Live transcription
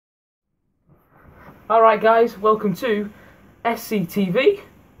Alright guys, welcome to SCTV.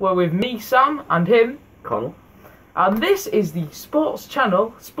 We're with me, Sam, and him, Conal. And this is the sports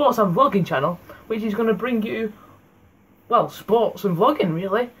channel, sports and vlogging channel, which is going to bring you, well, sports and vlogging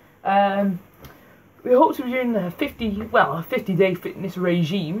really. We hope to be doing a 50-day fitness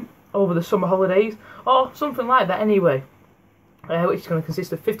regime over the summer holidays, or something like that anyway. Which is going to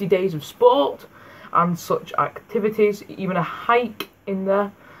consist of 50 days of sport and such activities, even a hike in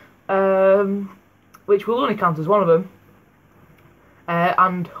there. Which will only count as one of them,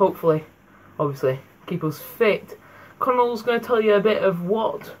 and hopefully, obviously, keep us fit. Conal's going to tell you a bit of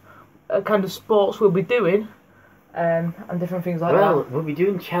what kind of sports we'll be doing, and different things like that. Well, we'll be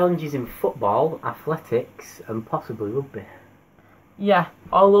doing challenges in football, athletics, and possibly rugby. Yeah,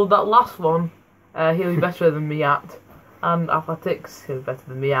 although that last one, he'll be better than me at, and athletics, he'll be better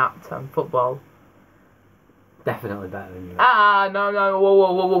than me at, and football. Definitely better than you. No,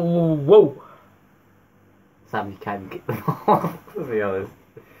 whoa. Sam, you can't get the ball, to be honest.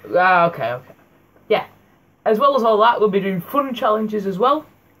 Okay. Yeah. As well as all that, we'll be doing fun challenges as well.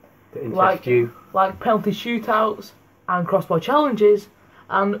 To interest you. Like penalty shootouts and crossbar challenges.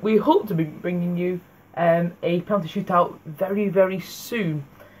 And we hope to be bringing you a penalty shootout very, very soon.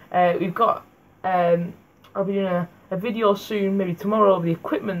 We've got, I'll be doing a video soon, maybe tomorrow, of the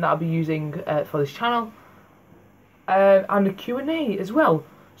equipment that I'll be using for this channel. And a Q&A as well.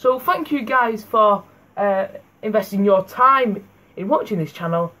 So thank you guys for investing your time in watching this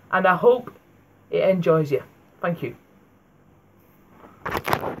channel, and I hope it enjoys you. Thank you.